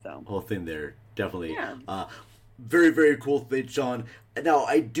whole thing there. Definitely. Yeah. Very, very cool thing, Sean. Now,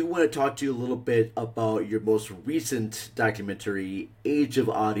 I do want to talk to you a little bit about your most recent documentary, Age of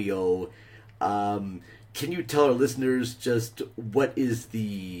Audio. Can you tell our listeners just what is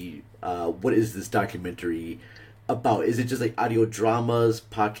this documentary about? Is it just like audio dramas,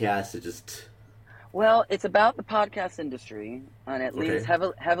 podcasts? It just Well, it's about the podcast industry, and it leans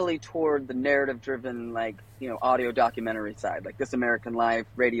okay. heavily toward the narrative-driven, audio documentary side, like This American Life,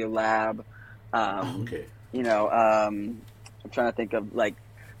 Radio Lab. Oh, Um, okay. I'm trying to think of like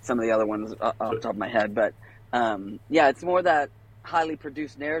some of the other ones off the top of my head, but yeah, it's more that highly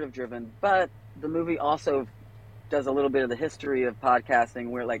produced narrative-driven. But the movie also does a little bit of the history of podcasting,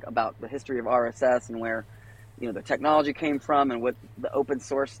 where like about the history of RSS and where the technology came from and what the open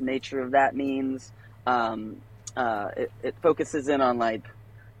source nature of that means. It focuses in on like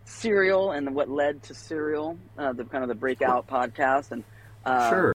Serial and what led to Serial, the kind of the breakout podcast, and Sure.